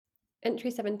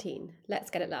Entry 17, let's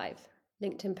get it live.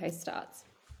 LinkedIn post starts.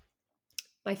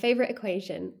 My favourite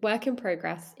equation, work in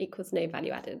progress equals no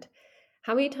value added.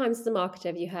 How many times as a marketer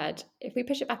have you heard, if we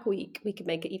push it back a week, we can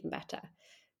make it even better?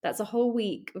 That's a whole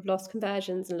week of lost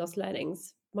conversions and lost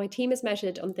learnings. My team is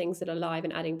measured on things that are live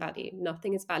and adding value.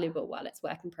 Nothing is valuable while it's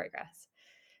work in progress.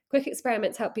 Quick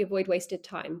experiments help you avoid wasted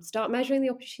time. Start measuring the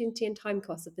opportunity and time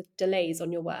costs of the delays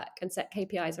on your work and set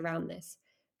KPIs around this.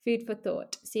 Food for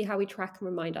thought. See how we track and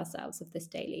remind ourselves of this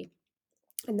daily.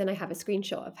 And then I have a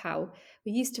screenshot of how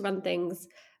we used to run things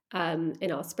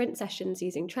in our sprint sessions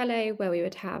using Trello, where we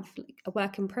would have a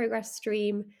work in progress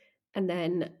stream and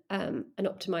then an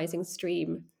optimizing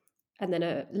stream, and then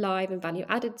a live and value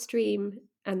added stream,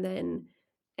 and then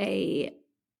a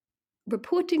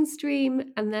reporting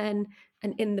stream, and then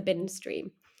an in the bin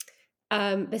stream.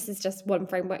 This is just one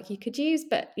framework you could use,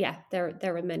 but yeah, there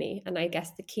are many. And I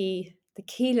guess the key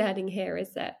learning here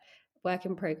is that work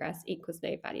in progress equals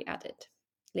no value added.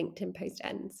 LinkedIn post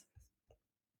ends.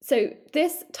 So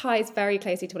this ties very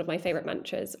closely to one of my favorite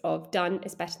mantras of done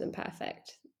is better than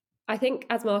perfect. I think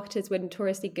as marketers, we're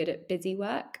notoriously good at busy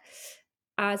work.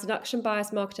 As an action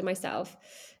bias marketer myself,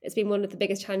 it's been one of the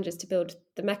biggest challenges to build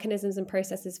the mechanisms and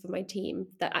processes for my team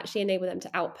that actually enable them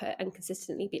to output and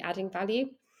consistently be adding value.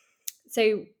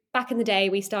 So back in the day,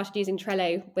 we started using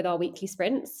Trello with our weekly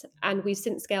sprints, and we've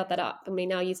since scaled that up, and we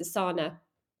now use Asana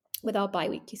with our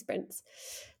bi-weekly sprints.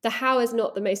 The how is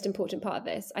not the most important part of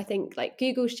this. I think like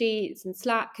Google Sheets and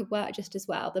Slack could work just as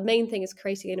well. The main thing is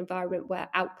creating an environment where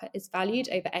output is valued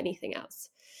over anything else.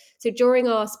 So during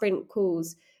our sprint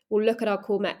calls, we'll look at our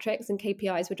core metrics and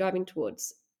KPIs we're driving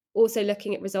towards, also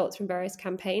looking at results from various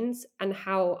campaigns and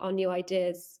how our new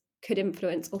ideas could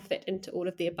influence or fit into all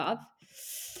of the above.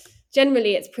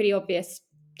 Generally, it's pretty obvious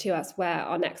to us where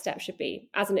our next step should be.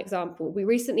 As an example, we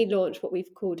recently launched what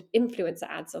we've called influencer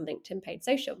ads on LinkedIn paid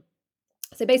social.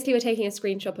 So basically, we're taking a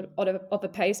screenshot of a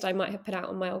post I might have put out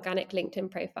on my organic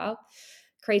LinkedIn profile,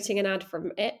 creating an ad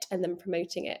from it, and then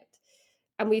promoting it.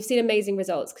 And we've seen amazing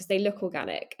results because they look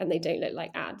organic and they don't look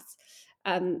like ads.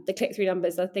 The click-through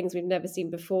numbers are things we've never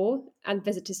seen before, and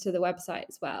visitors to the website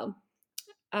as well.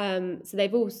 So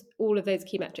they've all of those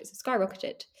key metrics have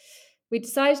skyrocketed. We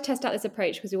decided to test out this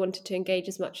approach because we wanted to engage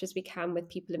as much as we can with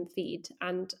people in feed,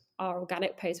 and our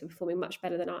organic posts were performing much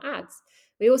better than our ads.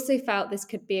 We also felt this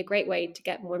could be a great way to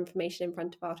get more information in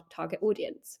front of our target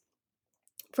audience.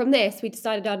 From this, we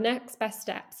decided our next best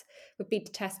steps would be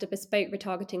to test a bespoke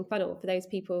retargeting funnel for those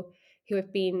people who have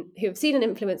seen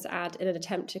an influencer ad in an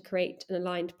attempt to create an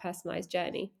aligned, personalized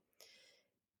journey.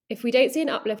 If we don't see an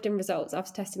uplift in results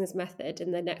after testing this method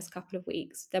in the next couple of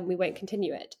weeks, then we won't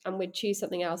continue it and we'd choose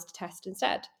something else to test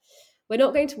instead. We're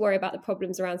not going to worry about the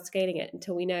problems around scaling it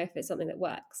until we know if it's something that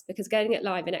works, because getting it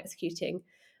live and executing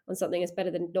on something is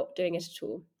better than not doing it at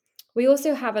all. We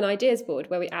also have an ideas board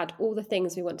where we add all the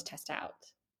things we want to test out.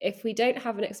 If we don't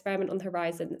have an experiment on the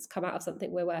horizon that's come out of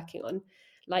something we're working on,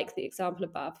 like the example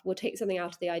above, we'll take something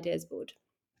out of the ideas board.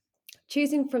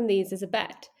 Choosing from these is a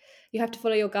bet. You have to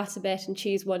follow your gut a bit and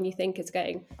choose one you think is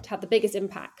going to have the biggest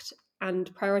impact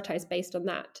and prioritize based on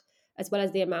that, as well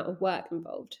as the amount of work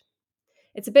involved.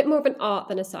 It's a bit more of an art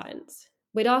than a science.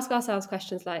 We'd ask ourselves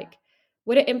questions like,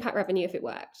 would it impact revenue if it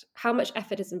worked? How much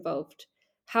effort is involved?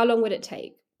 How long would it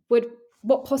take?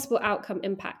 What possible outcome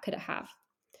impact could it have?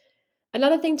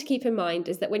 Another thing to keep in mind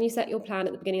is that when you set your plan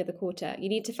at the beginning of the quarter, you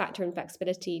need to factor in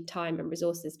flexibility, time, and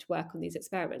resources to work on these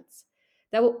experiments.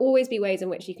 There will always be ways in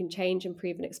which you can change,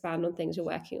 improve, and expand on things you're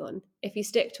working on. If you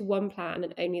stick to one plan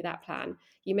and only that plan,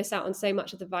 you miss out on so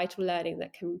much of the vital learning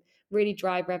that can really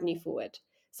drive revenue forward.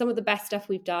 Some of the best stuff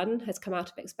we've done has come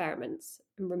out of experiments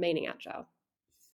and remaining agile.